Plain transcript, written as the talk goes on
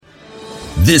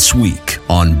This week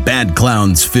on Bad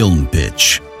Clown's Film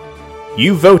Pitch.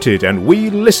 You voted and we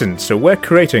listened, so we're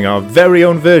creating our very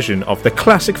own version of the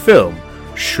classic film,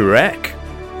 Shrek.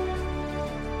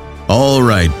 All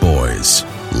right, boys.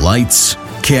 Lights,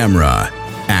 camera,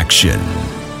 action.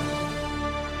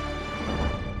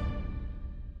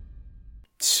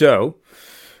 So,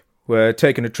 we're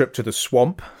taking a trip to the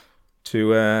swamp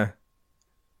to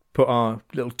put our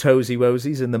little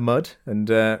toesy-woesies in the mud and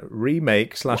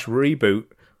remake/reboot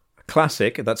a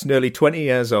classic that's nearly 20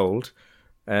 years old,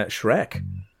 Shrek.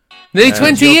 Nearly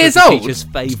 20 years old? Teacher's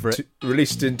favourite.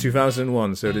 Released in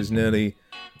 2001, so it is nearly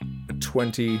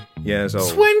 20 years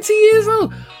old. 20 years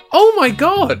old? Oh my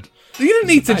god! You didn't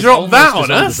need to That is drop that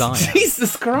almost on as us. old as I am.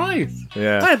 Jesus Christ.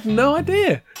 Yeah. I had no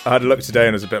idea. I had a look today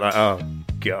and was a bit like, oh,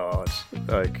 God.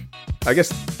 Like, I guess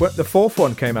the fourth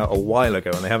one came out a while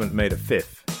ago and they haven't made a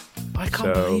fifth. I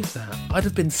can't So- believe that. I'd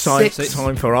have been Time, sick.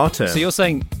 time for our turn. So you're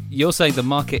saying the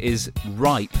market is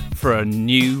ripe for a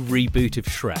new reboot of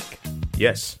Shrek?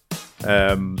 Yes.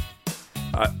 I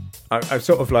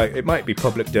sort of like, it might be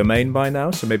public domain by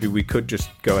now, so maybe we could just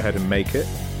go ahead and make it.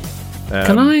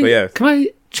 Can but yeah,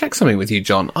 I check something with you,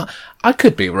 John? I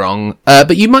could be wrong,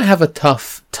 but you might have a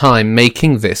tough time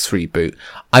making this reboot.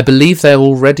 I believe they're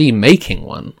already making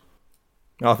one.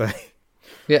 are they?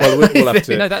 Yeah. Well, we'll have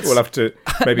to. No, that's- we'll have to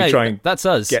maybe No, try and that's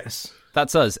us. guess.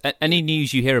 That's us. Any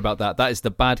news you hear about that is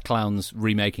the Bad Clowns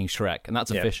remaking Shrek, and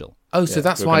that's Yeah. official. Oh, so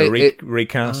that's We're why gonna it...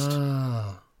 recast,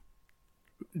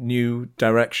 new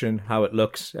direction, how it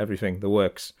looks, everything, the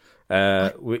works.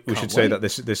 We should say wait. that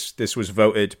this was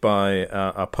voted by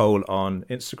a poll on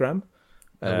Instagram.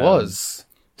 It was.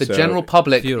 The so- general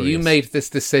public, Furious. you made this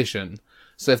decision.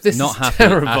 So if this Not is happy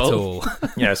terrible... at all.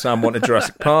 Yeah, Sam wanted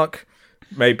Jurassic Park.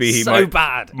 Maybe he So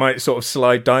bad. might sort of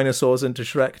slide dinosaurs into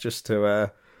Shrek just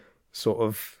to sort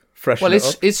of freshen Well, it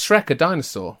up. is Shrek a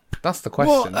dinosaur? That's the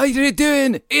question. What are you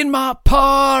doing in my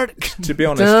park? To be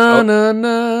honest,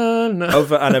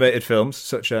 other animated films,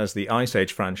 such as the Ice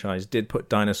Age franchise, did put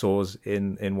dinosaurs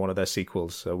in one of their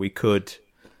sequels, so we could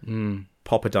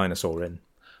pop a dinosaur in.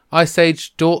 Ice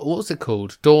Age, what was it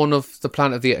called? Dawn of the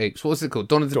Planet of the Apes. What was it called?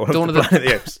 Dawn of the Planet of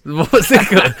the Apes. What was it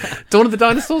called? Dawn of the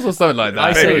Dinosaurs or something like that?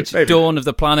 Ice Maybe, Age, maybe. Dawn of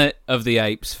the Planet of the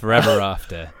Apes, forever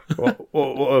after.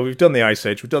 Well, we've done the Ice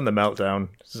Age, we've done the Meltdown,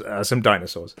 some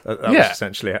dinosaurs. That was Yeah.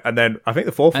 essentially it. And then I think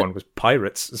the fourth one was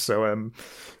pirates, so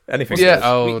anything Yeah,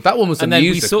 goes. that one was a And then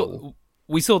musical.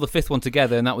 we saw the fifth one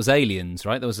together, and that was Aliens,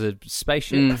 right? There was a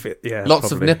spaceship. Yeah, Lots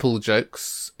probably. of nipple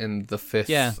jokes in the fifth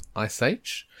Yeah. Ice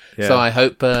Age. Yeah. So I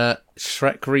hope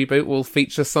Shrek reboot will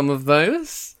feature some of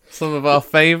those. Some of our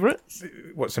favourites.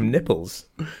 What, some nipples?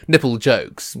 Nipple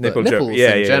jokes. but Nipple joke- nipples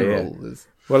yeah, in yeah, general. is-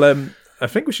 Well, I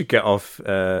think we should get off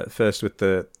first with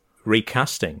the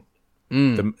recasting.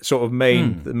 The sort of the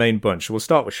main bunch. We'll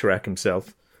start with Shrek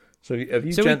himself. So have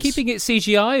you So are we gents, keeping it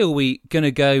CGI, or are we going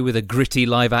to go with a gritty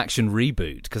live-action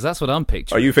reboot? Because that's what I'm are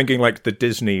picturing. you thinking like the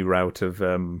Disney route of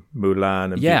Mulan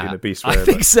and Beauty Yeah, and the Beast? I where,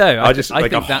 think like, so. I just I like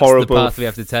think a that's horrible the path we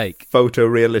have to take.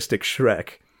 photorealistic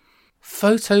Shrek.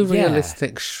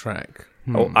 Photorealistic Shrek.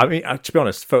 Oh, I mean, to be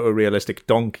honest, photorealistic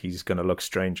Donkey's going to look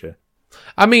stranger.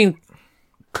 I mean,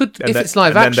 if it's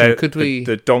live action, could we...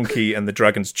 The donkey and the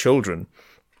dragon's children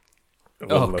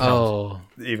will look Oh,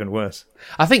 even worse.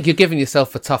 I think you're giving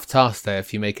yourself a tough task there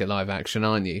if you make it live action,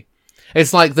 aren't you?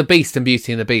 It's like the Beast and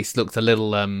Beauty and the Beast looked a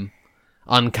little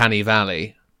uncanny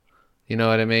valley. You know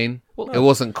what I mean? Well, it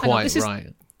wasn't hang on, quite this is-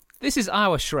 right. This is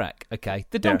our Shrek, okay?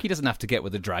 The donkey doesn't have to get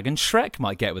with the dragon. Shrek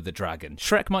might get with the dragon.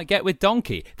 Shrek might get with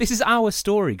Donkey. This is our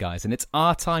story, guys, and it's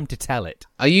our time to tell it.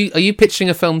 Are you pitching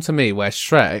a film to me where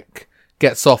Shrek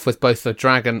gets off with both the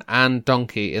dragon and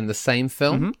donkey in the same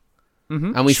film?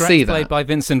 Mm-hmm. And we Shrek see that. played by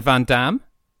Vincent Van Damme.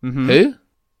 Who?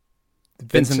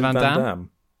 Vincent Van Damme?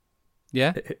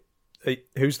 Yeah? Hey,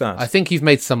 who's that? I think you've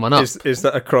made someone up. Is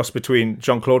that a cross between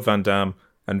Jean-Claude Van Damme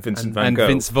and Vincent Van And Gogh?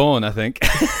 Vince Vaughn, I think.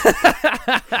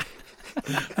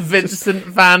 Vincent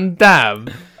Van Damme.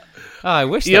 I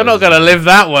wish You're that not was- going to live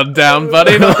that one down,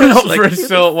 buddy. Not for a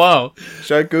short while.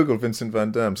 Should I Google Vincent Van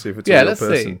Damme, see if it's a Yeah, real let's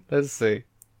person? see. Let's see.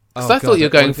 Oh, So I thought God, you were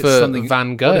what going if it's for something-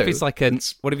 Van Gogh. What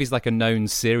if he's like a known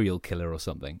serial killer or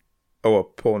something? Oh, a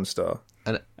porn star.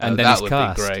 And then that he's would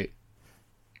cast. be great.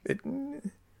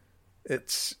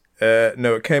 It's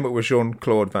no, it came up with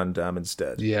Jean-Claude Van Damme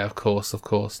instead. Yeah, of course.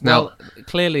 Now, Well,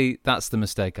 clearly that's the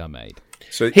mistake I made.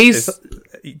 So He's-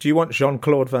 do you want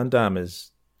Jean-Claude Van Damme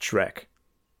as Shrek?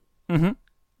 Mhm.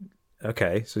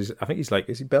 Okay, so I think he's like,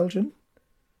 is he Belgian?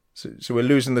 So we're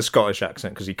losing the Scottish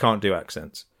accent because he can't do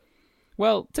accents.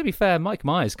 Well, to be fair, Mike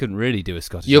Myers couldn't really do a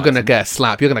Scottish you're going to accent. get a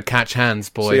slap. You're going to catch hands,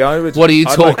 boy. See, What are you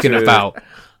I'd like talking to, about?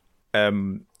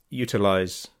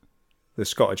 Utilize the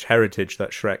Scottish heritage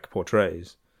that Shrek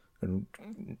portrays and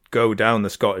go down the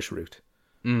Scottish route.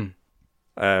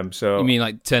 So You mean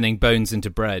like turning bones into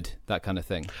bread, that kind of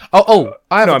thing? I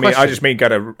have a question. I just mean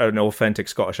get an authentic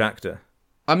Scottish actor.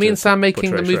 I mean, Sam making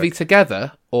the portray movie Shrek.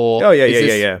 together, or Oh, yeah, is yeah,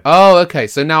 this- yeah. Oh, okay.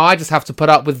 So now I just have to put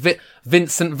up with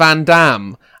Vincent Van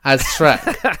Damme as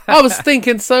Shrek. I was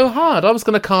thinking so hard. I was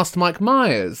going to cast Mike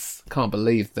Myers. Can't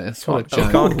believe this. What a You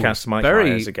joke. can't cast Mike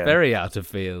Myers again. Very out of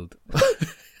field.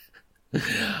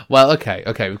 Well, okay.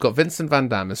 We've got Vincent Van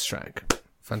Damme as Shrek.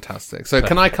 Fantastic. So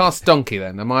can I cast Donkey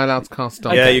then? Am I allowed to cast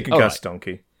Donkey? Yeah, you can all cast right.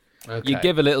 Donkey. Okay. You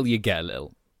give a little, you get a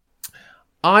little.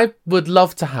 I would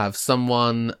love to have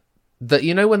someone that,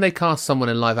 you know, when they cast someone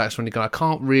in live action, when you go, I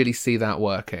can't really see that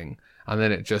working, and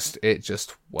then it just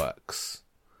works.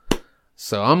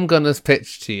 So I'm gonna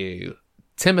pitch to you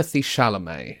Timothy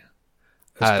Chalamet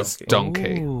as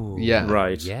Donkey. Ooh, Yeah,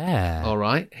 Right. Yeah. all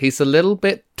right. He's a little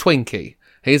bit twinky.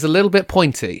 He's a little bit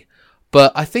pointy,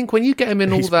 but I think when you get him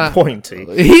in He's all that, pointy.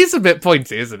 he's a bit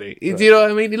pointy, isn't he? Do you know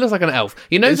what I mean? He looks like an elf.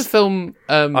 You know the film.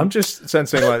 I'm just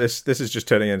sensing like this. This is just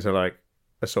turning into like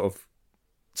a sort of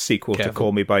sequel to Careful.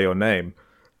 Call Me by Your Name,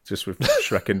 just with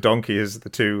Shrek and Donkey as the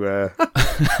two,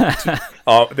 the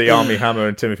Army Hammer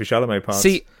and Timothy Chalamet parts.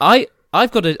 See,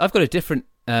 I've got a different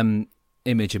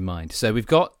image in mind. So we've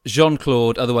got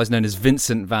Jean-Claude, otherwise known as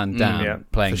Vincent Van Damme, yeah,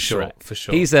 playing for sure, Shrek. for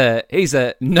sure. He's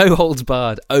a no holds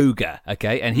barred ogre,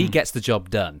 okay, and he gets the job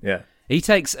done. Yeah. He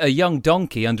takes a young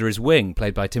donkey under his wing,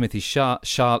 played by Timothy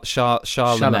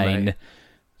Charlemagne.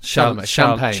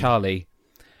 Champagne. Charlie.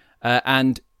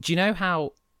 And do you know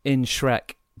how in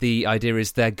Shrek the idea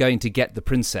is they're going to get the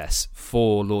princess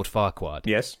for Lord Farquaad?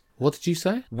 Yes. What did you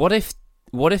say? What if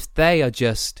they are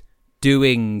just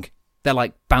doing? They're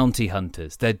like bounty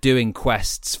hunters. They're doing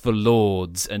quests for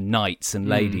lords and knights and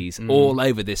ladies all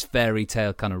over this fairy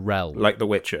tale kind of realm, Like The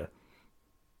Witcher.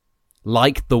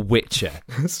 like The Witcher.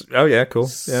 Oh yeah, cool.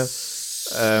 Yeah.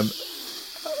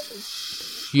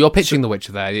 You're pitching The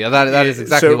Witcher there. Yeah, that is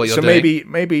exactly what you're doing.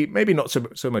 maybe not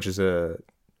so much as a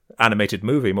animated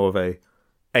movie, more of a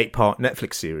 8-part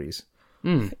Netflix series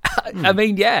I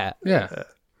mean, yeah. Yeah.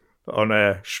 on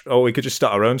or we could just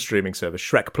start our own streaming service,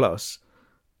 Shrek Plus.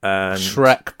 And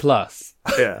Shrek Plus.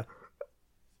 yeah,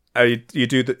 you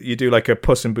do like a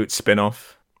Puss in Boots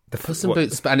spin-off. Puss in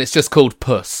Boots, and it's just called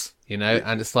Puss, you know,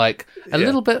 and it's like a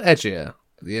little bit edgier,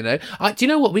 you know. Do you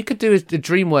know what we could do? Is the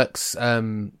DreamWorks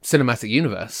cinematic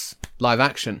universe live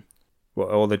action? What,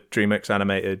 all the DreamWorks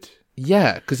animated.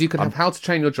 Yeah, because you could have How to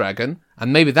Train Your Dragon,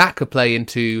 and maybe that could play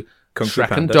into Kung Fu Shrek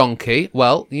and Panda. Donkey.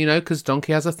 Well, you know, because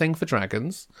Donkey has a thing for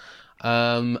dragons.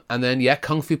 And then,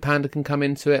 Kung Fu Panda can come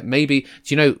into it. Maybe, do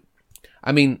you know,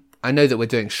 I mean, I know that we're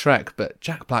doing Shrek, but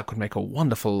Jack Black would make a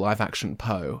wonderful live-action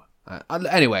Poe.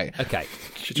 Anyway, Okay.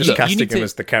 You're just Look, you casting need him to-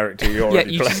 as the character you Yeah,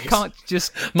 already you played. just can't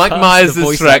just Mike cast Myers the as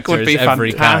voice Shrek actor would be as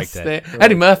every fantastic. character.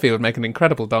 Eddie Murphy would make an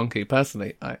incredible Donkey,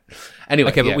 personally. Anyway,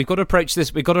 Okay, but yeah. we've got to approach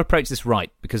this. We've got to approach this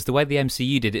right, because the way the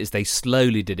MCU did it is they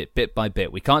slowly did it bit by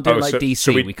bit. We can't do it like DC.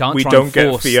 So we can't. We try don't and get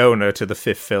force... Fiona to the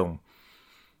 5th film.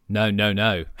 No.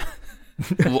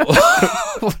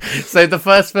 So the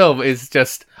first film is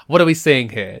just, what are we seeing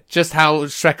here? Just how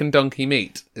Shrek and Donkey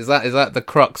meet. Is that the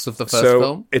crux of the first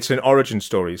film? It's an origin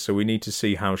story, so we need to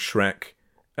see how Shrek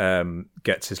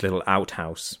gets his little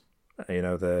outhouse. You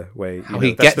know, the way How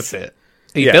he that's gets the, it.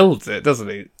 He Yeah. builds it, doesn't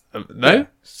he? No? Yeah,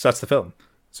 so that's the film.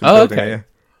 So Oh, building okay. it, yeah.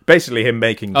 Basically, him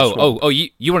making. The swamp.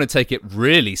 You want to take it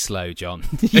really slow, John?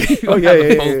 Oh, yeah,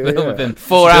 yeah, Whole yeah, film yeah. of him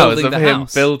 4 hours building of the him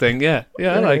house. building. Yeah,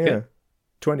 I like it.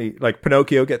 20, like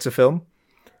Pinocchio gets a film.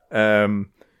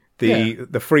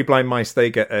 The Free Blind Mice, they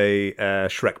get a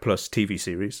Shrek Plus TV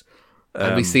series.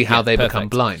 And we see how they become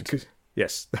perfect. blind.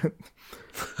 Yes.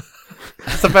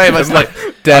 So very much like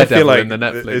I Daredevil feel like in the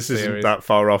Netflix this series. isn't that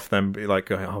far off. Then be like,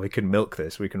 oh, we can milk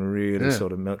this. We can really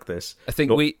sort of milk this. I think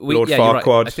Lord Lord Farquaad.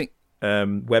 You're right. I think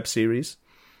Web series.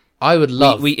 I would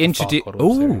love we the introduce. Farquaad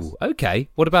web series. Oh, okay.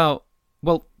 What about?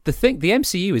 Well, the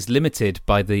MCU is limited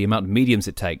by the amount of mediums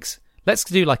it takes. Let's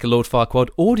do like a Lord Farquaad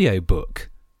audio book.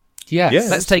 Yes. Yeah.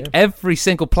 Let's take every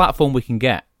single platform we can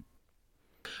get.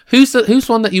 Who's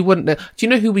one that you wouldn't know? Do you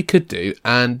know who we could do?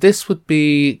 And this would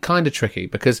be kind of tricky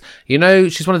because, you know,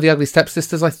 she's one of the ugly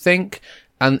stepsisters, I think,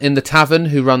 and in the tavern,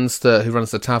 who runs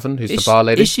the tavern, who's the bar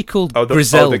lady. Is she called Oh, the-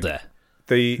 Griselda?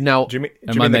 Now, do you mean,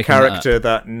 am I the making that character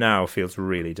that now feels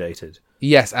really dated?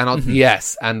 Yes, and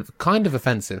yes, and kind of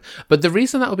offensive. But the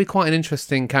reason that would be quite an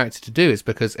interesting character to do is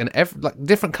because in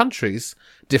different countries,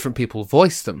 different people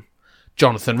voice them.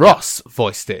 Jonathan Ross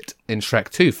voiced it in Shrek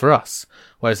 2 for us,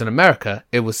 whereas in America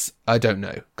it was, I don't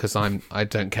know, because I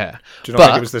don't care. Do you not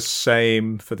think it was the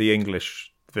same for the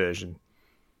English version?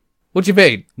 What do you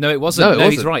mean? No, it wasn't. No, it No,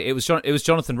 he's wasn't. right. It was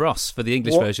Jonathan Ross for the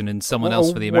English version and someone What else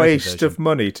a for the American waste version. of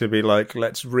money to be like,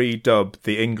 let's redub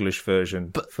the English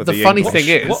version for The the funny English.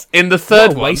 thing is, What- in the what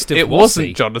third a one, waste of it Wossy.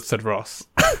 wasn't Jonathan Ross.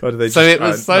 Or do they So just, it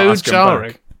was not so ask him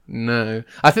jarring. back? No.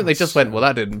 I think they just went, well,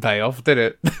 that didn't pay off, did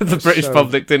it? The British so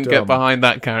public didn't get dumb. behind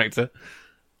that character.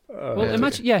 Well,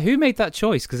 imagine, who made that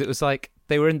choice? Because it was like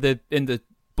they were in the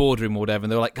boardroom or whatever,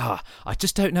 and they were like, I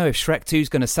just don't know if Shrek 2 is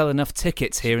going to sell enough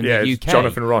tickets here in the UK.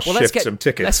 Jonathan Ross let's shipped some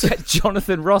tickets. Let's get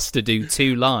Jonathan Ross to do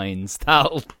 2 lines.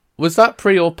 That'll... Was that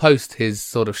pre or post his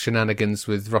sort of shenanigans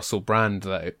with Russell Brand,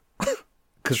 though?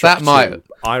 Because Shrek that might... 2,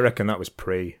 I reckon that was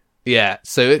pre. Yeah,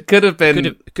 so it could have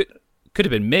been... Could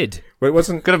have been mid. Well, it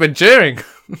wasn't. Could have been during.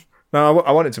 No,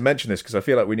 I wanted to mention this because I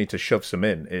feel like we need to shove some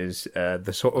in. Is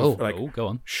the sort of Go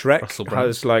on. Shrek Russell Brand.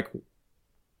 has like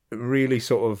really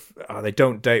sort of they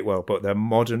don't date well, but they're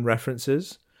modern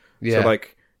references. Yeah. So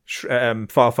like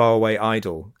Far Far Away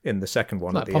Idol in the second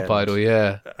one Like at the Pop end, Idol,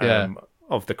 yeah. Yeah.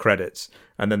 of the credits,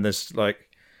 and then there's like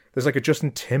a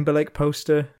Justin Timberlake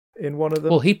poster in one of them.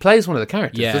 Well, he plays one of the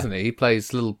characters, Yeah. doesn't he? He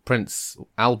plays little Prince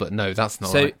Albert. No, that's not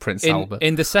So right. Prince in, Albert.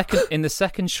 in the second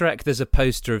Shrek, there's a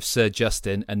poster of Sir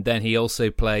Justin, and then he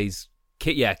also plays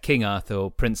King Arthur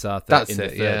or Prince Arthur. That's in the it.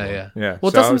 third Yeah, one. yeah. Yeah,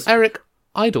 Well, so I doesn't was- Eric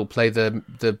Idle play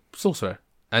the sorcerer?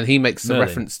 And he makes a Merlin.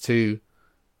 reference to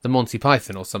the Monty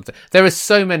Python or something. There are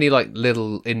so many like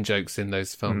little in jokes in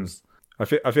those films. I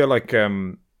feel like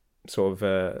sort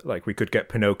of like we could get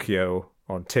Pinocchio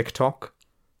on TikTok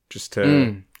just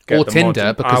to get Or the Tinder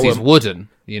modern- because he's wooden,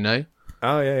 you know.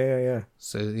 Oh yeah.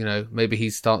 So you know maybe he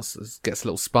gets a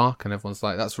little spark, and everyone's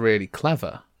like, "That's really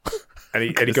clever." And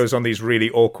he goes on these really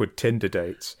awkward Tinder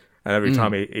dates, and every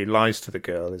time he lies to the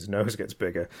girl, his nose gets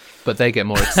bigger. But they get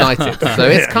more excited. So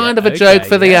it's kind of a joke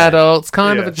for the yeah. adults,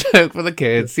 kind of a Yeah. joke for the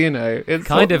kids. You know, it's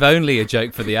Kind of only a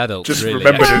joke for the adults, Just really.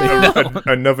 remembered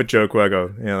another joke where I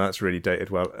go, yeah, that's really dated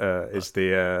well. Is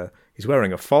the he's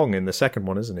wearing a thong in the second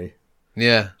one, isn't he?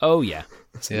 Yeah, Oh, yeah.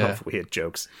 It's a Yeah. lot of weird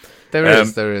jokes. there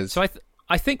is. So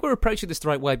I think we're approaching this the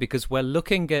right way because we're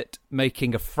looking at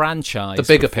making a franchise The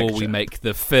bigger before we picture. make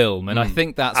the film, and I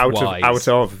think that's wise. out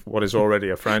of what is already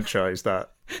a franchise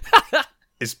that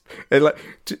is like,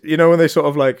 you know, when they sort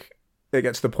of like it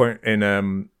gets to the point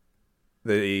in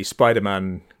the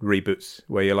Spider-Man reboots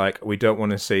where you're like, we don't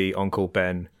want to see Uncle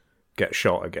Ben get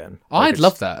shot again. Like, I'd it's-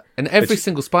 love that in every it's-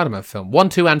 single Spider-Man film, 1,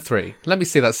 2, and 3. Let me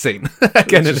see that scene again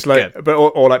It's and just again. like, but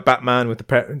or like Batman with the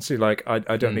parents who like,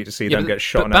 I don't need to see them but- get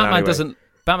shot but in an Batman alleyway.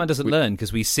 Batman doesn't learn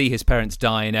because we see his parents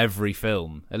die in every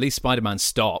film. At least Spider-Man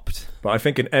stopped. But I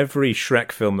think in every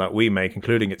Shrek film that we make,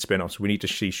 including its spin-offs, we need to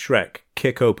see Shrek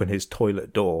kick open his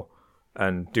toilet door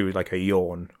and do like a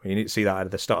yawn. You need to see that at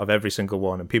the start of every single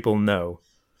one, and people know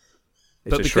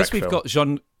it's But a because Shrek we've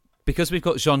film.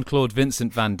 got Jean-Claude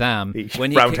Vincent Van Damme, He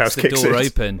when he roundhouse kicks the door kicks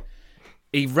it. open,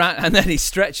 and then he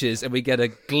stretches, and we get a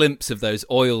glimpse of those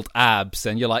oiled abs,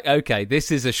 and you're like, okay,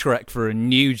 this is a Shrek for a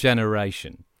new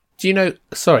generation. Do you know?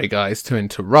 Sorry, guys, to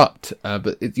interrupt,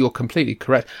 but you're completely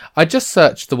correct. I just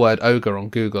searched the word ogre on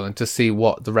Google and to see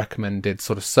what the recommended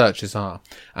sort of searches are,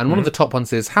 and one of the top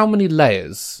ones is how many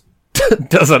layers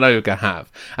does an ogre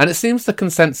have? And it seems the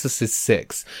consensus is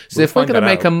 6. So We'll if we're find going to that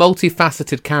make out. a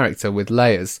multifaceted character with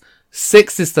layers,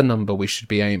 6 is the number we should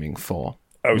be aiming for.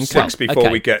 Oh, 6 before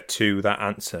okay. we get to that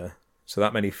answer. So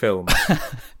that many films.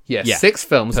 Yes, Yeah, 6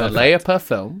 films, a layer per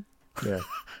film. Yeah.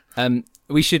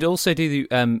 We should also do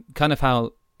the kind of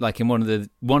how, like in one of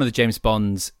the James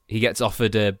Bonds, he gets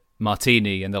offered a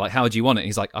martini, and they're like, "How do you want it?" And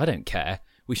he's like, "I don't care."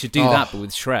 We should do that, but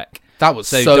with Shrek. That was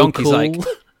so Donkey's cool.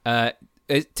 like,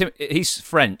 he's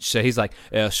French, so he's like,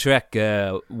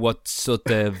 Shrek, what sort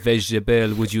of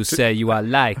vegetable would you say you are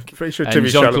like? Pretty sure And Timmy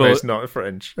Jean-Claude- Chalamet's not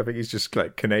French. I think he's just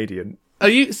like Canadian. Are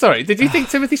you sorry? Did you think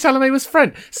Timothy Chalamet was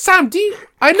French? Sam, do you?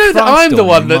 I know that Christ I'm the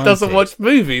one that almighty. doesn't watch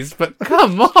movies, but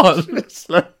come on. It's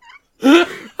like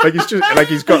he's just like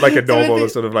he's got like a normal Timothy-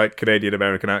 sort of like Canadian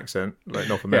American accent, like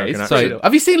North American Yeah, accent. sorry.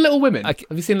 Have you seen Little Women? I-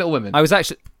 Have you seen Little Women? I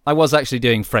was actually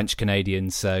doing French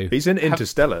Canadian, so He's in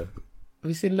Interstellar. Have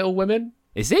you seen Little Women?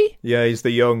 is he? Yeah, he's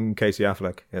the young Casey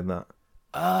Affleck in that.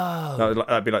 Oh,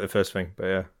 That'd be like the first thing, but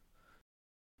yeah,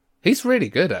 He's really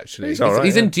good, actually. He's all right,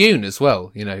 he's yeah. in Dune as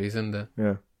well. You know, he's in the.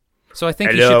 yeah. so I think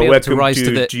he should be able to welcome rise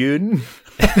to the. Dune.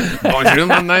 Bonjour,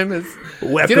 my name is.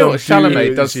 Welcome Do you know what Chalamet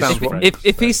to- does this is sound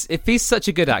French. If he's such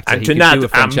a good actor, And he could tonight do a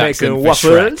French I'm accent making for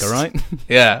Shrek, waffles. all right?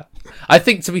 Yeah, I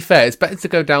think to be fair, it's better to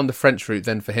go down the French route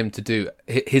than for him to do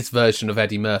his version of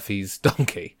Eddie Murphy's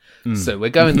Donkey. So we're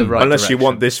going the right Unless you direction.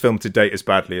 want this film to date as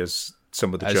badly as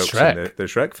some of the As jokes Shrek. in the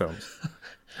Shrek films.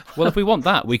 Well, if we want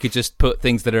that, we could just put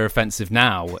things that are offensive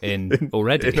now in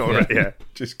already. Yeah,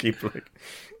 just keep like.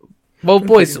 Well,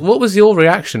 boys, what was your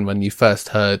reaction when you first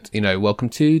heard, welcome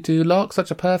to Duloc,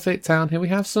 such a perfect town. Here we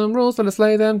have some rules, let us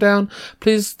lay them down.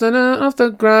 Please stand off the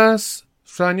grass,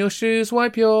 shine your shoes,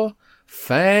 wipe your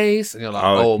face. And you're like,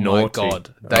 oh my naughty.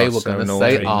 God, they were so going to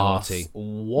naughty. say arse.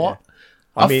 What?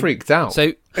 Yeah. I freaked out.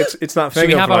 So It's that thing should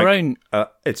we of have like, our own?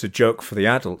 it's a joke for the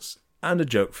adults and a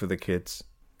joke for the kids.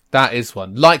 That is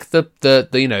one. Like the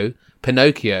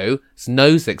Pinocchio's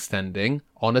nose extending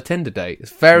on a Tinder date.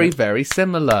 It's very, very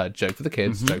similar. Joke for the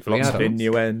kids, joke for the Lots of adults.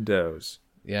 innuendos.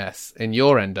 Yes,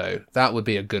 innuendo. That would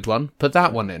be a good one. Put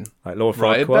that one in. Like Lord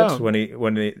Write it Farquaad, down.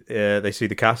 when they see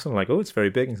the castle, like, oh, it's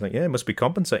very big. And he's like, yeah, it must be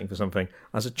compensating for something.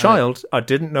 As a child, I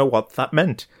didn't know what that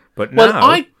meant, but Well, now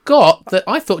I got that.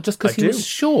 I thought just because I he was do.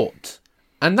 short,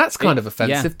 and that's kind of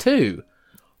offensive too.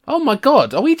 Oh my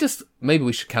God! Are we just? Maybe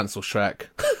we should cancel Shrek.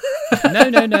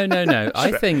 No.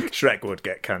 I think Shrek would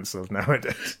get cancelled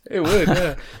nowadays. It would.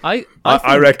 Yeah.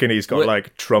 I reckon he's got we're-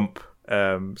 like Trump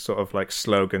sort of like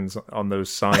slogans on those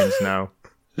signs now.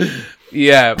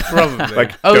 Yeah, probably.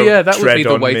 Like, oh "Don't yeah, that would be tread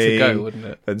the on way me," to go, wouldn't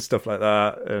it? and stuff like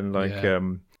that, and like Yeah.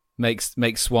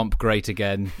 make Swamp great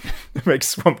again. makes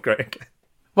Swamp great again.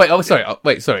 Wait,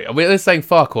 sorry. We're saying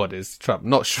Farquaad is Trump,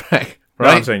 not Shrek, No,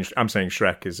 right? I'm saying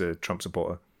Shrek is a Trump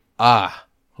supporter. Ah,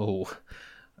 oh,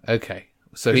 okay.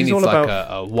 So he He's needs all like about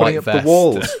a putting white up vest. the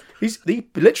walls. He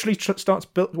literally starts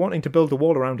wanting to build the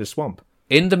wall around his swamp.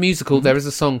 In the musical, there is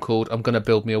a song called "I'm Gonna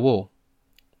Build Me a Wall."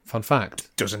 Fun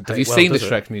fact. Doesn't Have date you well, seen the does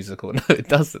it? Shrek musical? No, it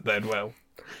doesn't then well.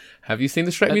 Have you seen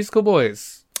the Shrek musical,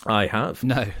 boys? I have.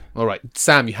 No. All right,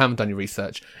 Sam, you haven't done your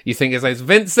research. You think his name's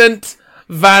Vincent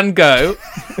Van Gogh.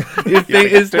 You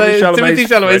think his Timothée name Chalamet's Timothy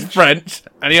Chalamet is French,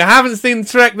 and you haven't seen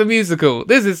Shrek the musical.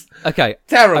 This is Okay.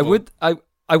 terrible.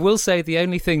 I will say the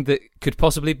only thing that could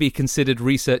possibly be considered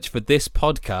research for this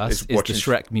podcast is the watching-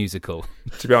 Shrek musical.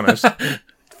 To be honest,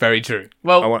 Very true.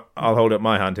 Well, I'll hold up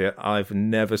my hand here. I've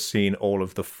never seen all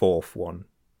of the fourth one.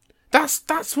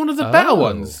 that's one of the better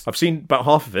ones. I've seen about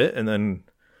half of it, and then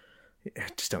I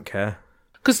just don't care.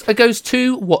 Because it goes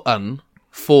 2, 1,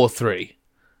 4, 3.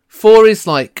 4 is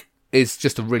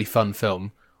just a really fun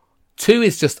film. 2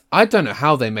 is just, I don't know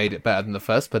how they made it better than the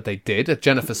first, but they did.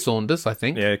 Jennifer Saunders, I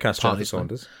think. Yeah, cast Partly Jennifer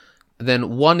Saunders. And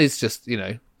then 1 is just,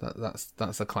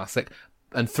 that's a classic.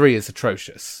 And 3 is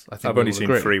atrocious. I think I've we only all seen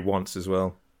agree. 3 once as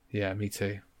well. Yeah, me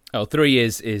too. Oh, 3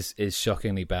 is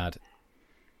shockingly bad.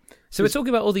 So we're talking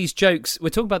about all these jokes. We're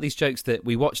talking about these jokes that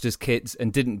we watched as kids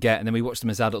and didn't get, and then we watched them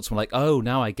as adults and we're like, oh,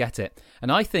 now I get it.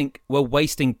 And I think we're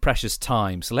wasting precious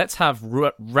time. So let's have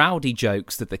rowdy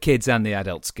jokes that the kids and the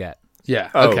adults get.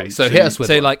 Yeah. Oh, Okay. So so hit us with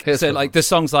So one. like, Hit us so with like the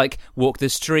songs like "Walk the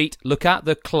Street," "Look at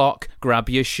the Clock," "Grab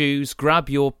your shoes," "Grab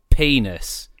your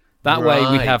penis." That way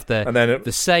we Right. have And then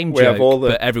the same we have joke, all the-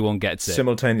 but everyone gets it.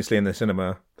 Simultaneously in the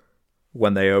cinema,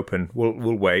 when they open, we'll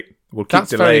wait. We'll keep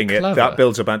That's very delaying it. clever. That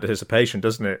builds up anticipation,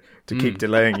 doesn't it? To keep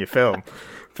delaying your film.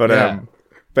 But Yeah.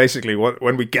 basically,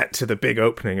 when we get to the big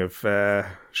opening of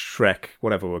Shrek,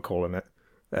 whatever we're calling it,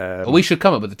 Well, we should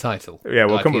come up with the title. yeah,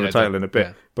 we'll Like, come with the title in a bit.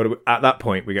 yeah. But at that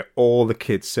point, we get all the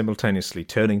kids simultaneously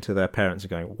turning to their parents and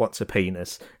going, "What's a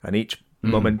penis?" And each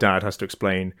mum and dad has to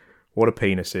explain what a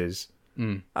penis is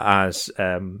as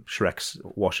Shrek's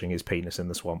washing his penis in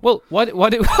the swamp. Well, why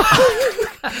do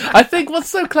I think what's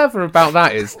so clever about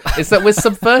that is that we're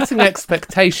subverting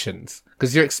expectations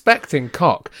because you're expecting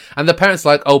cock, and the parents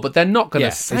are like, oh, but they're not going to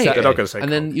Yeah, say exactly. it. They're not gonna say and cock.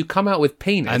 then you come out with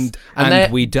penis, and they're-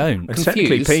 we don't. And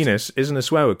technically, confused. penis isn't a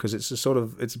swear word because it's a sort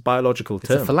of it's a biological It's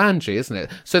a term. phalange, isn't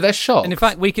it? So they're shocked. And in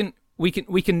fact, we can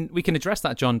address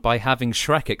that, John, by having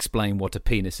Shrek explain what a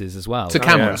penis is as well to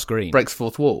camera, on screen. breaks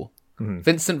fourth wall.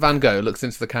 Vincent Van Gogh looks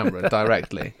into the camera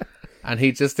directly, and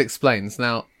he just explains.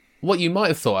 Now, what you might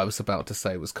have thought I was about to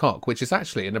say was cock, which is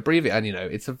actually an abbreviation,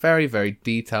 and it's a very, very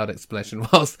detailed explanation.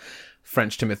 Whilst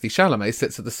French Timothy Chalamet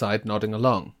sits at the side nodding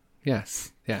along.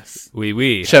 Yes, Oui,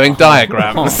 oui. showing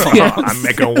diagrams. Yes. I'm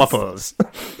making waffles.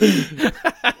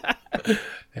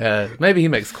 Yeah, maybe he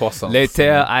makes croissants.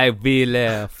 Later, I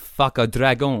will fuck a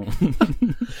dragon.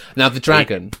 Now the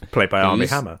dragon, Played by Armie Who's-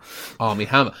 Hammer. Armie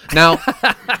Hammer. Now,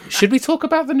 should we talk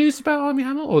about the news about Armie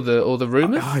Hammer or the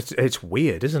rumours? Oh, it's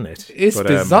weird, isn't it? It's But,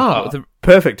 bizarre. the-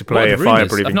 perfect to What play are a the rumours?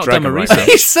 fire-breathing I've not done dragon my right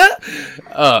research.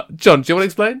 John, do you want to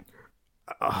explain?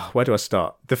 now. Where do I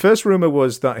start? The first rumor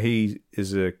was that he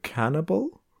is a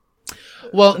cannibal.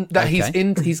 Well, that he's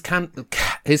He's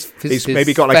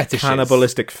maybe got like fetishes. a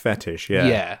cannibalistic fetish. Yeah.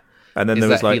 Yeah, And then is there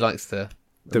was that like he likes to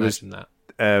there was- imagine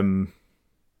that.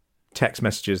 text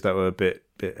messages that were a bit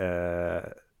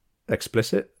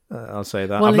explicit. I'll say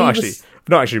that. Well, I've not he was-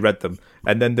 actually read them.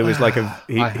 And then there was like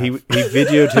he I have.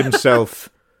 videoed himself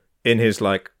in his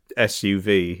like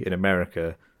SUV in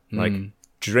America, like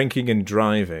drinking and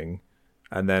driving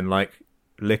and then like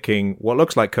licking what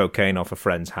looks like cocaine off a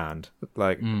friend's hand.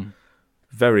 Like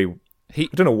very. I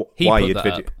don't know why put you'd that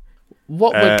video. up.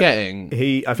 What we're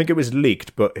getting... I think it was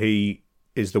leaked, but he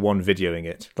is the one videoing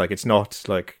it. Like it's not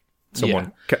like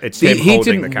someone. It's him He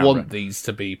holding the didn't camera. want these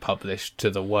to be published to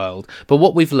the world. But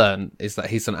what we've learned is that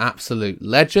he's an absolute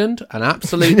legend, an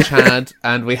absolute Chad,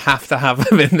 and we have to have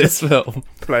him in this film.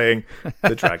 Playing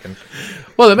the dragon.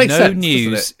 Well, it makes No sense.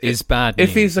 news doesn't it? is bad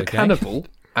If he's news, a okay? cannibal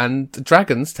and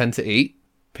dragons tend to eat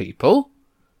people,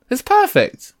 it's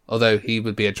perfect. Although he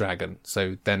would be a dragon,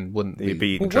 so then wouldn't He'd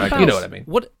be eating What dragon. about- You know what I mean.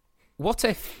 What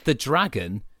if the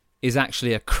dragon is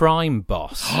actually a crime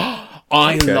boss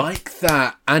I like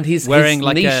that. And his wearing his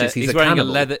like niche a is he's he's a wearing cannibal.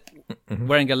 a leather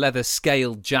wearing a leather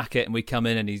scaled jacket, and we come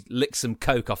in and he licks some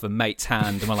coke off a mate's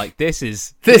hand, and we're like, this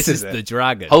is is the it.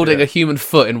 dragon Holding a human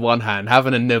foot in one hand,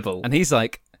 having a nibble. And he's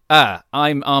like,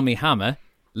 I'm Army Hammer.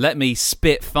 Let me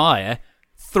spit fire.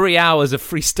 3 hours of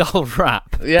freestyle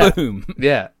rap. Yeah. Boom.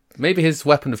 Yeah. Maybe his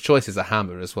weapon of choice is a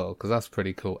hammer as well, because that's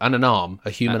pretty cool. And an arm, a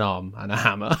human arm, and a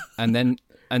hammer. And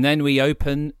then we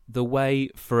open the way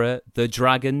for the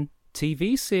Dragon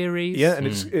TV series. Yeah, and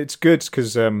it's good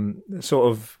because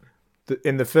sort of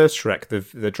in the first Shrek,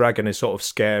 the dragon is sort of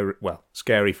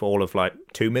scary for all of like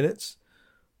 2 minutes.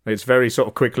 It's very sort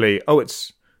of quickly. Oh,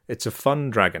 it's a fun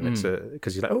dragon. It's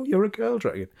because you're like, oh, you're a girl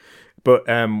dragon. But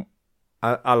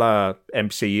a la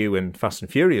MCU and Fast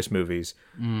and Furious movies,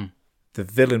 the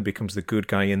villain becomes the good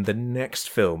guy in the next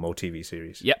film or TV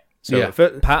series. Yep. So Yeah.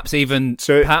 Perhaps even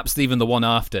the one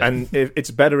after. and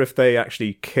it's better if they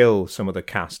actually kill some of the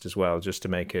cast as well, just to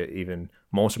make it even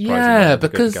more surprising. Yeah, that they're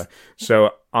the good because- guy.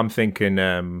 So I'm thinking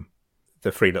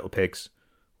the Three Little Pigs.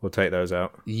 We'll take those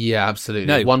out. Yeah, absolutely.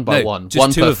 No, one by no, one. just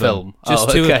One two per of them. film. Just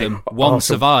Oh, two okay. of them. One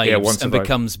Awesome. survives Yeah, one and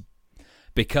survives.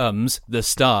 becomes the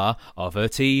star of a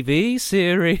TV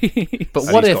series. But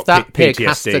And what he's if got that pig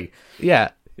has PTSD. to... Yeah.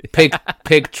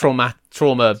 Pig trauma.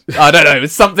 I don't know.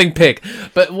 It's something pig.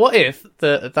 But what if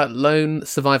that lone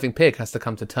surviving pig has to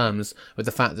come to terms with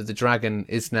the fact that the dragon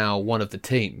is now one of the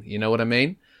team? You know what I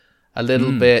mean? A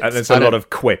little bit... And there's I a lot don't- of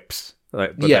quips.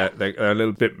 Like, but Yeah. they're a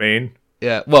little bit mean.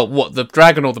 Yeah. Well, what? The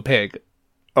dragon or the pig?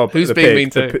 Oh, Who's the being pig, mean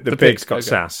to- the the pig's pig? got Okay.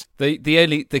 sass.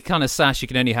 The kind of sass you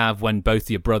can only have when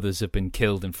both your brothers have been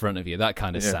killed in front of you. That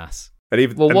kind of Yeah. sass. And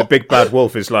even Well, and what- the big bad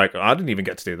wolf is like, I didn't even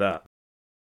get to do that.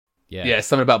 Yeah.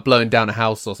 Something about blowing down a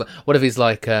house or something. What if he's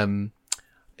like,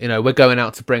 we're going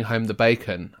out to bring home the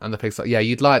bacon, and the pig's like, yeah,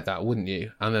 you'd like that, wouldn't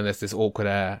you? And then there's this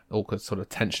awkward sort of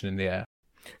tension in the air.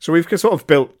 So we've sort of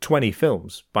built 20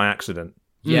 films by accident.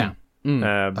 Yeah.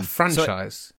 A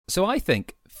franchise. So I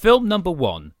think film number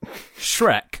 1,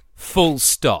 Shrek, full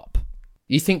stop.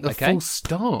 You think the Okay. full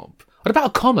stop? What about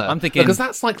a comma? I'm thinking- because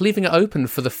that's like leaving it open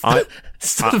for the I-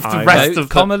 sort of the I- rest No, of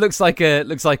comma looks like a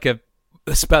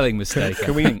spelling mistake. I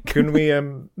Can we think. can we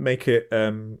make it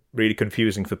really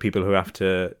confusing for people who have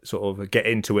to sort of get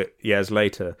into it years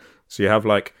later? So you have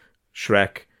like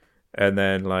Shrek, and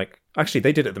then like actually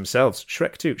they did it themselves.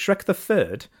 Shrek 2, Shrek the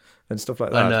Third, and stuff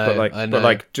like that. I know. but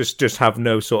like just have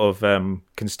no sort of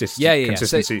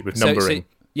consistency with numbering.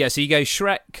 So you go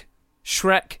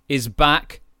Shrek is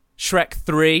back, Shrek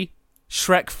 3,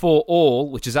 Shrek for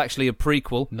All, which is actually a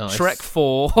prequel. Nice. Shrek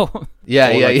 4. Yeah,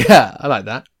 Or yeah, like- yeah. I like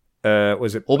that.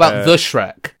 Was it What about the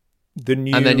Shrek? the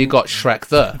new? And then you got Shrek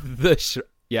the.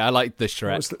 Yeah, I like the what,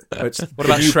 Shrek. was the, What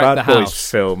about the new Shrek Bad the Boys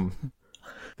House? film?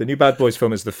 The new Bad Boys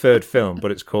film is the third film, but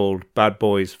it's called Bad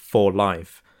Boys for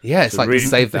Life. Yeah, it's So like really-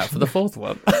 save that for the fourth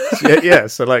one. Yeah,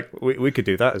 so like we could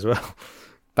do that as well.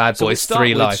 Bad So we'll Boys start 3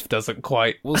 with- Life doesn't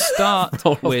quite. We'll start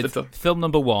Roll off the with tongue. film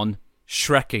number 1,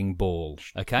 Shrekking Ball.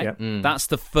 Okay? Yep. That's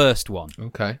the first one.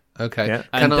 Okay. Yeah. Can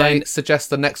And I then- suggest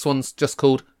the next one's just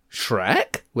called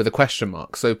Shrek with a question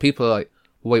mark? So people are like,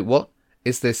 wait, what?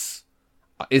 Is this...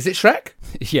 Is it Shrek?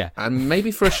 Yeah. And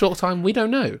maybe for a short time, we don't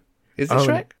know. Is it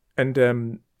Shrek? And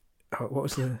what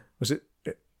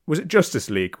was it Justice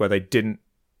League where they didn't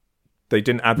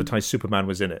advertise Superman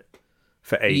was in it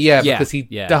for ages? Yeah, Yeah, because he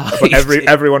yeah. died. But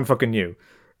everyone fucking knew.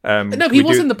 no, Can he we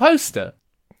was do- in the poster.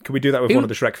 Can we do that with he- one of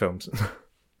the Shrek films?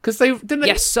 Because they didn't.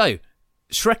 Yes, so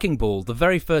Shrekking Ball, the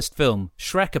very first film,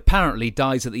 Shrek apparently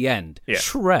dies at the end. Yeah.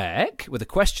 Shrek, with a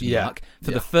question Yeah. mark,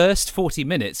 for the first 40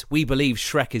 minutes, we believe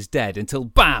Shrek is dead until,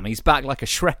 bam, he's back like a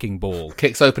Shrekking Ball.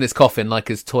 Kicks open his coffin like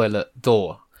his toilet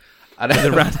door. And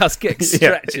The roundhouse kick Yeah,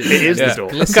 stretches. it is the door.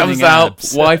 Glistening comes out,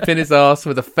 abs. wiping his ass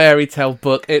with a fairy tale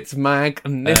book. It's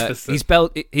magnificent.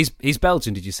 He's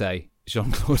Belgian, did you say?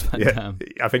 Jean-Claude Van Yeah, Damme.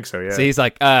 I think so. Yeah. So he's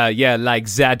like, like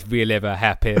that will ever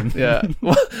happen. Yeah.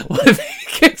 What if he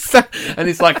kicks out and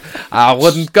he's like, I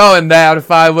wouldn't go in there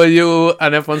if I were you.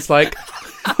 And everyone's like,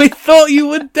 we thought you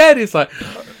were dead. He's like,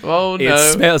 Oh It no!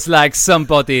 smells like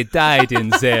somebody died in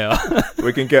there.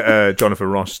 We can get Jonathan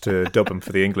Ross to dub him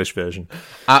for the English version.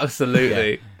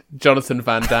 Absolutely, Jonathan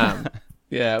Van Damme.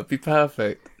 Yeah, it'd be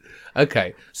perfect.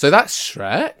 Okay, so that's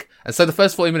Shrek, and so the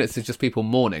first 40 minutes is just people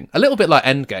mourning, a little bit like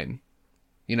Endgame.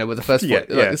 You know, where the first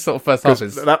this sort of first half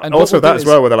is. And also that as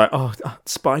well, where they're like,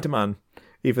 Spider-Man.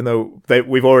 Even though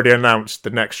we've already announced the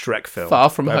next Shrek film, Far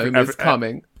From Home is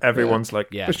coming. Everyone's like,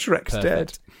 Yeah, but Shrek's perfect.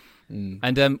 dead.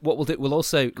 And what we'll do, we'll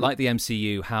also, like the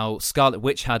MCU, how Scarlet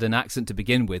Witch had an accent to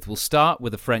begin with. We'll start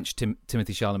with a French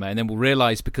Timothy Chalamet, and then we'll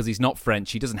realise because he's not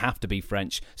French, he doesn't have to be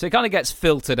French. So it kind of gets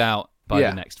filtered out by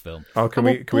the next film. Oh, can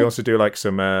we also do like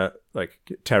some like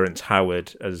Terrence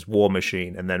Howard as War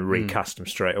Machine, and then recast him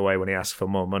straight away when he asks for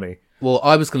more money? Well,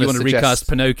 I was going You to want to suggest, recast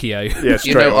Pinocchio? Yeah, straight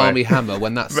you know, away. Army Hammer,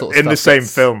 when that sort of in stuff the same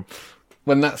gets- film.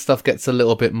 when that stuff gets a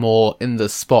little bit more in the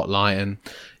spotlight, and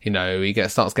you know he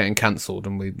starts getting cancelled,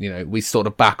 and we sort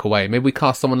of back away. Maybe we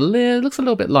cast someone looks a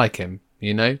little bit like him.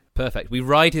 You know, Perfect. We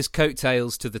ride his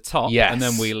coattails to the top, Yes. and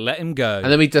then we let him go.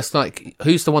 and then we just like,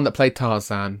 who's the one that played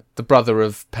Tarzan, the brother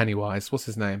of Pennywise? What's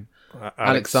his name?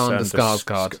 Alexander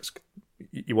Skarsgård.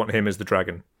 You want him as the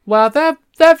dragon? Well,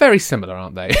 they're very similar,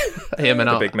 aren't they? Him and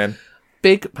The big men.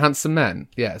 big handsome men.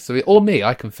 Yeah. So or me,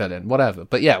 I can fill in whatever.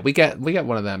 But yeah, we get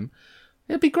one of them.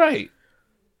 It'd be great.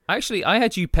 Actually, I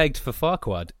had you pegged for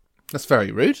Farquaad. That's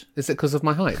very rude. Is it because of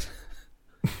my height?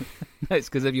 No, it's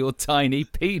because of your tiny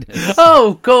penis.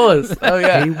 Oh, of course. Oh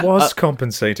yeah. He was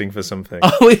compensating for something.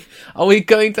 Are we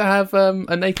going to have a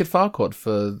naked Farquaad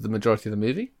for the majority of the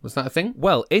movie? Was that a thing?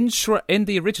 Well, in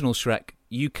the original Shrek,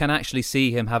 you can actually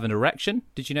see him have an erection.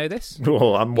 Did you know this?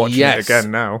 Well, I'm watching it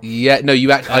again now. Yeah, no,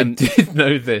 you actually. I did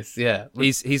know this. Yeah,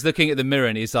 He's looking at the mirror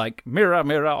and he's like, mirror,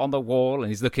 mirror on the wall,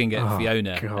 and he's looking at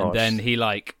Fiona, gosh. and then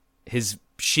his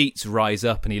sheets rise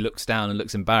up and he looks down and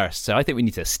looks embarrassed. So I think we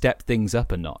need to step things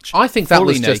up a notch. I think that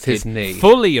Fully was just naked, his knee.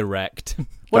 fully erect.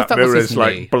 What if That that was mirror his is knee?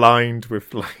 like blind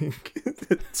with like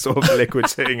sort of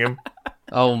liquids hitting him.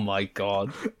 Oh my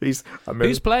god. Who's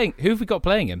Who have we got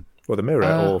playing him? Well, the mirror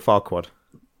or Farquaad?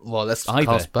 Well, let's Either.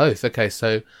 cast both. Okay,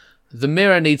 so the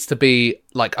mirror needs to be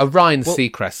like a Ryan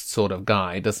Seacrest sort of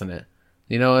guy, doesn't it?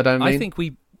 You know what I mean? I think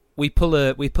we pull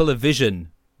a vision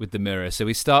with the mirror. So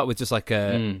we start with just like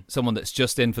someone that's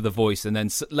just in for the voice, and then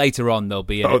later on they'll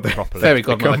be in it properly. Fairy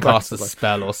Godmother come back casts to a like-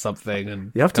 spell or something,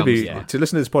 and You have to be comes- to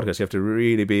listen to this podcast. You have to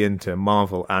really be into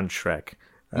Marvel and Shrek.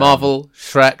 Marvel,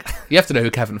 Shrek. You have to know who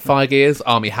Kevin Feige is.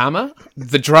 Army Hammer,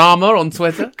 the drama on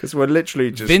Twitter. Because we're literally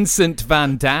just Vincent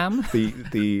Van Damme.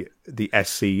 the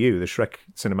SCU, the Shrek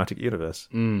Cinematic Universe.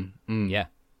 Yeah.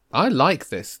 I like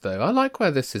this though. I like where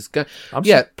this is going. I'm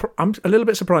Yeah, I'm a little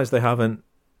bit surprised they haven't,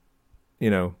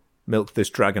 milked this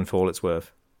dragon for all it's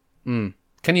worth.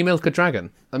 can you milk a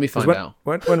dragon? Let me find out.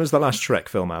 When was the last Shrek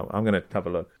film out? I'm going to have a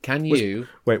look. Can you?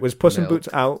 Was Puss in milk? Boots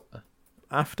out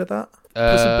after that?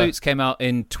 Puss in Boots came out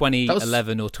in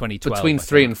 2011 or 2012. Between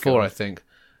 3 and 4, I think.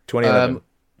 2011.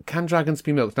 Can dragons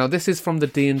be milked? Now, this is from the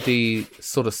D&D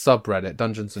sort of subreddit,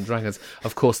 Dungeons and Dragons.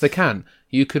 Of course, they can.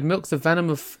 You could milk the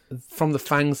venom from the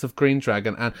fangs of Green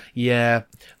Dragon, and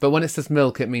but when it says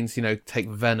milk, it means take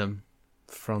venom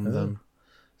from them.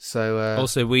 So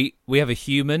Also, we have a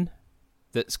human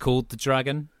that's called the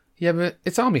dragon. yeah, but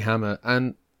it's Army Hammer,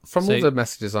 and from So- all the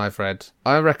messages I've read,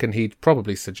 I reckon he'd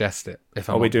probably suggest it. If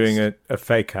I'm Are we honest. doing a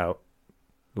fake out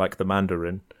like the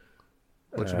Mandarin?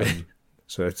 What do you mean?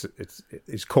 So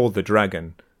it's called the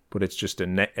Dragon, but it's just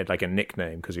like a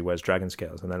nickname because he wears dragon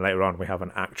scales. And then later on, we have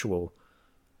an actual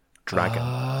dragon.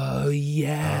 Oh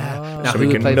yeah. Now, So who we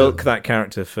would can play milk that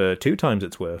character for 2 times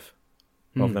its worth,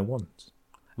 rather than once.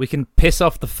 We can piss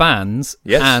off the fans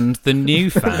Yes. and the new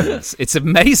fans. It's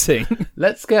amazing.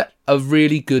 Let's get a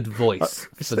really good voice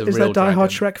for the Is real there diehard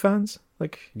dragon. Shrek fans?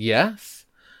 Yes.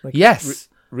 Like, Yes.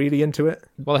 Really into it?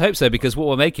 Well, I hope so, because what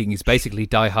we're making is basically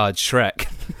Die Hard Shrek.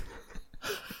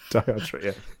 Diehard Shrek,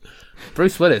 yeah.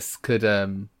 Bruce Willis could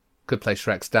play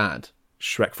Shrek's dad.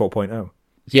 Shrek 4.0.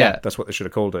 Yeah. That's what they should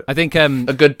have called it. I think A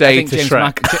good day I think to James,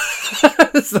 Shrek.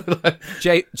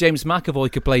 James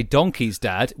McAvoy could play Donkey's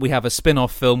dad. We have a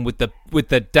spin-off film with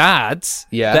the dads.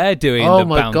 Yeah. They're doing oh the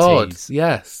my bounties. god.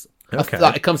 Yes. Okay.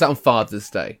 It comes out on Father's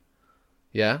Day.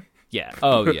 Yeah. Yeah.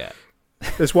 Oh, yeah.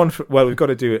 There's one. We've got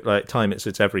to do it like time it. So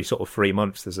it's every sort of 3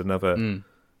 months. There's another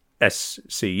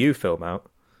SCU film out,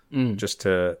 just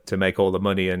to make all the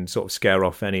money and sort of scare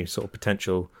off any sort of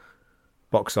potential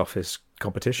box office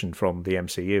competition from the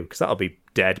MCU, because that'll be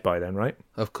dead by then, right?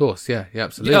 Of course. Yeah. Yeah.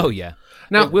 Absolutely. Oh, yeah.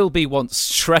 Now- It will be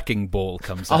once Shrekking Ball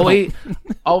comes out.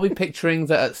 Are we picturing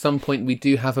that at some point we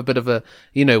do have a bit of a,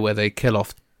 where they kill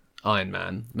off Iron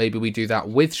Man? Maybe we do that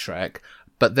with Shrek,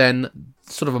 but then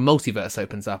sort of a multiverse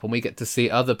opens up and we get to see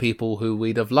other people who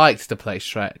we'd have liked to play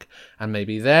Shrek, and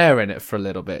maybe they're in it for a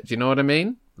little bit. Do you know what I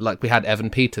mean? Like we had Evan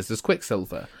Peters as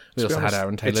Quicksilver. We also had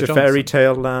Aaron Taylor Johnson. It's a fairy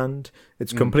tale land.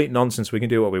 It's complete nonsense. We can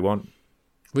do what we want.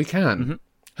 We can.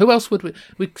 Who else would we?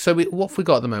 What have we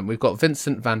got at the moment? We've got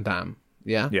Vincent Van Damme.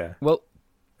 Yeah. Yeah. Well,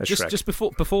 As just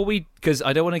Shrek. before we, because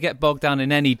I don't want to get bogged down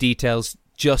in any details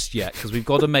just yet, because we've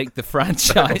got to make the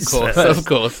franchise. Of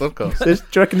course. Do you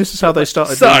reckon this is how they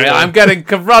started? Sorry, I'm getting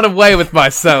to run away with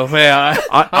myself here.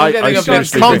 I'm getting a bit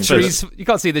seriously think conscious. You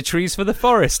can't see the trees for the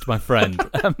forest, my friend.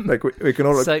 Like we can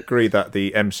all So- agree that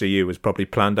the MCU was probably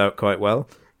planned out quite well,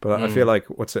 but I feel like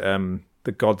the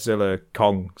Godzilla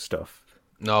Kong stuff.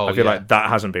 No, I feel like that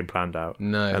hasn't been planned out.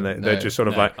 No, and no, they're just sort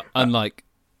of like, unlike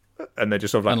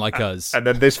unlike us. And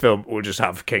then this film will just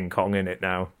have King Kong in it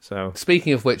now. So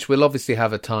Speaking of which, we'll obviously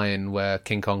have a tie-in where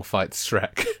King Kong fights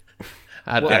Shrek.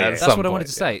 at That's some what I wanted point.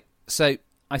 to say. So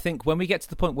I think when we get to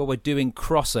the point where we're doing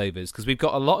crossovers, because we've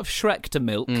got a lot of Shrek to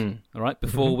milk, all right,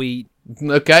 before we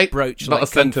Okay, broach not like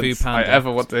a Kung Fu sentence Panda. I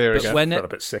ever want to hear But again. when got a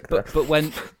bit sick there.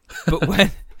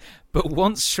 but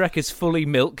once Shrek is fully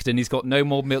milked and he's got no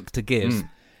more milk to give,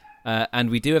 and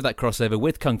we do have that crossover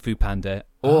with Kung Fu Panda,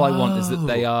 all I want is that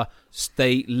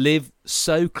they live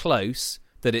so close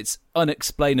that it's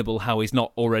unexplainable how he's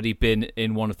not already been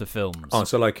in one of the films. Oh,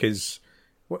 so like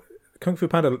Kung Fu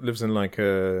Panda lives in like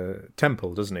a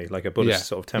temple, doesn't he? Like a Buddhist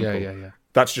sort of temple. Yeah.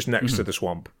 That's just next to the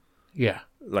swamp, Yeah.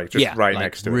 like just right like,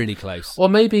 next to really it. close. Or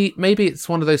maybe it's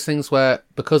one of those things where,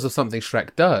 because of something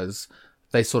Shrek does,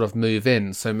 they sort of move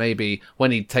in. So maybe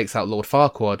when he takes out Lord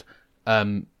Farquaad,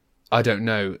 I don't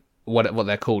know what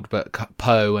they're called, but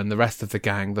Poe and the rest of the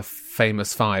gang, the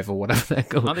famous five or whatever they're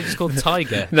called. Aren't they just called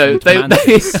Tiger? No, and they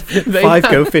Mantis? Five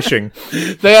go fishing.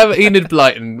 they have Enid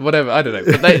Blyton, whatever, I don't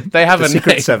know. But they have The a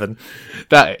Secret name. Seven.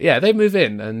 They move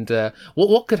in, and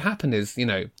what could happen is,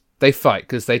 they fight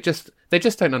because they just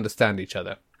don't understand each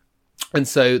other, and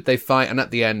so they fight, and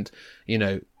at the end,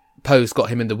 Poe's got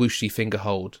him in the whooshy finger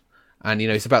hold, and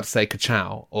he's about to say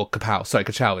ka-chow or kapow. Sorry,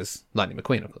 ka-chow is Lightning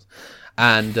McQueen, of course,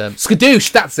 and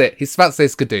skadoosh. That's it. He's about to say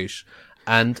skadoosh,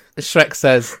 and Shrek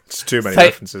says, It's too many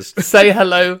references. "Say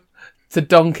hello to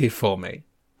Donkey for me,"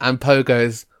 and Poe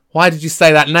goes, "Why did you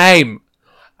say that name?"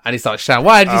 And he starts shouting,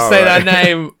 "Why did you say that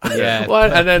name?" Yeah. Why?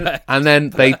 And then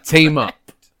they team up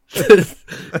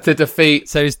to defeat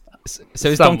So is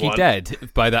Someone. Donkey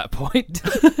dead by that point?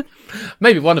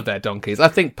 maybe one of their donkeys. I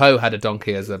think Poe had a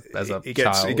donkey as a He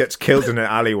child. gets killed in an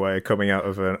alleyway coming out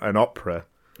of an opera.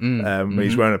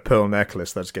 He's wearing a pearl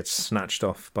necklace that gets snatched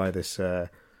off by this robber.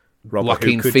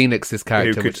 Joaquin Phoenix's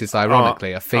character, which is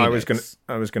ironically a phoenix.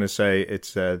 I was gonna say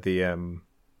it's the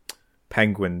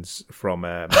penguins from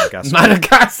Madagascar.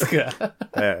 Madagascar.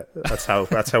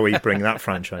 That's how we bring that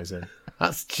franchise in.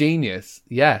 That's genius.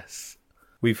 Yes.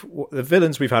 The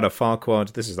villains we've had are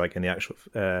Farquaad. This is like in the actual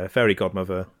Fairy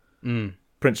Godmother,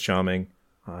 Prince Charming,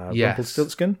 Yes.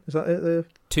 Rumpelstiltskin. Is that it? The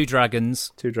Two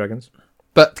dragons. two dragons.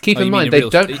 But keep Oh, in you mean mind, a they real-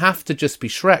 don't have to just be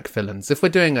Shrek villains. If we're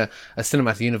doing a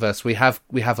cinematic universe, we have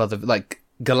other, like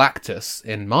Galactus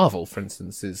in Marvel, for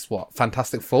instance, is what,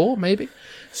 Fantastic Four, maybe?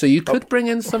 So you could bring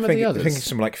in some of the I think others.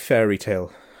 some like fairy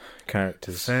tale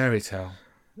characters Fairy tale.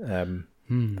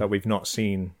 that we've not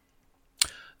seen.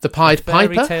 The Pied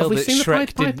Fairy Piper? tale Have we that seen the Shrek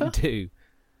Pied Piper? didn't do.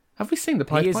 Have we seen the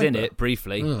Pied He Piper? is in it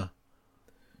briefly.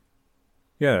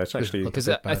 Yeah, it's actually. Look Because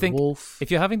at I think Wolf.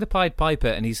 if you're having the Pied Piper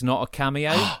and he's not a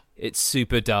cameo, it's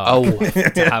super dark Oh,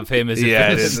 to have him as a Yeah,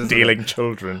 it villain. is. Stealing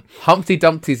children. Humpty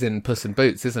Dumpty's in Puss in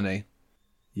Boots, isn't he?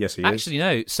 Yes, he is. Actually,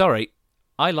 no. Sorry,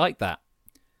 I like that.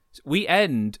 We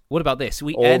end. What about this?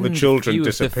 We All end the children few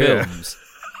disappear. Of the films.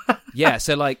 Yeah,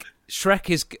 so like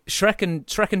Shrek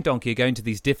and Donkey are going to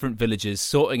these different villages,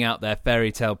 sorting out their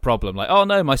fairy tale problem. Like, oh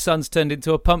no, my son's turned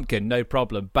into a pumpkin. No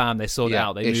problem. Bam, they sort it Yeah,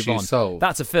 out. They issue move on. solved.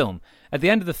 That's a film. At the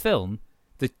end of the film,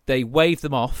 they wave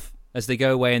them off as they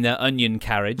go away in their onion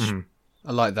carriage,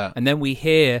 I like that. and then we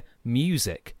hear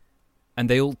music, and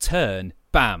they all turn.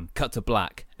 Bam, cut to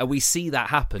black. And we see that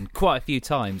happen quite a few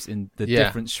times in the Yeah.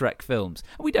 different Shrek films.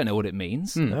 And we don't know what it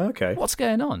means. Okay. What's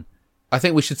going on? I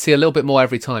think we should see a little bit more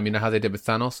every time, how they did with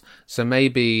Thanos. So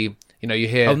maybe, you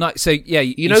hear... Oh, no, so yeah,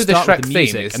 you know the start with Shrek the theme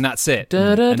music, is- and that's it.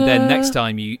 Da, da, And then da, next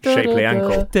time you Shapely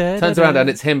ankle. turns around and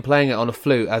it's him playing it on a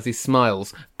flute as he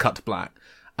smiles, cut to black.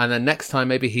 And then next time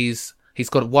maybe he's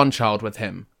got one child with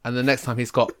him, and the next time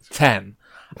he's got 10.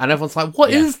 And everyone's like,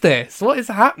 "What is this? What is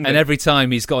happening?" And every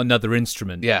time he's got another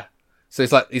instrument. yeah. So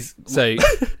it's like he's So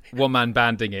one man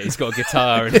banding it. He's got a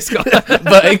guitar and he's got.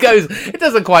 but it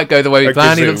doesn't quite go the way we A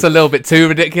planned. He kazoo. looks a little bit too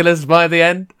ridiculous by the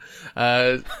end.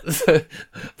 But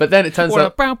then it turns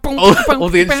out all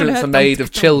the instruments are made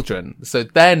of children. So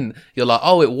then you're like,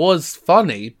 oh, it was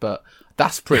funny, but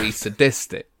that's pretty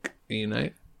sadistic, you know?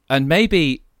 And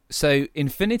maybe, so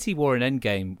Infinity War and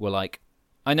Endgame were like,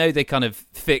 I know they kind of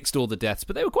fixed all the deaths,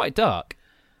 but they were quite dark.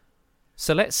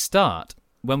 So let's start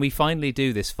when we finally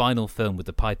do this final film with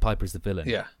the Pied Piper as the villain.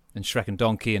 Yeah. And Shrek and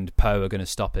Donkey and Poe are going to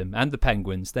stop him. And the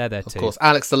Penguins, they're there too. Of course,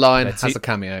 Alex the Lion has a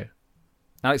cameo.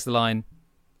 Alex the Lion.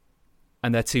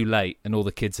 And they're too late, and all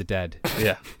the kids are dead.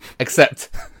 Yeah. Except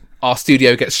our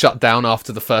studio gets shut down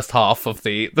after the first half of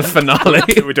the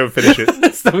finale. We don't finish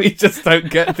it. So we just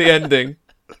don't get the ending.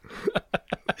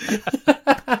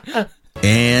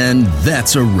 And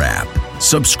that's a wrap.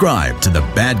 Subscribe to the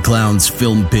Bad Clowns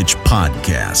Film Pitch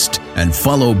podcast and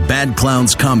follow Bad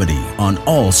Clowns Comedy on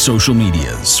all social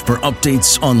medias for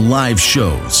updates on live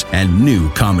shows and new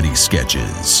comedy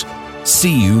sketches.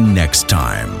 See you next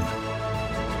time.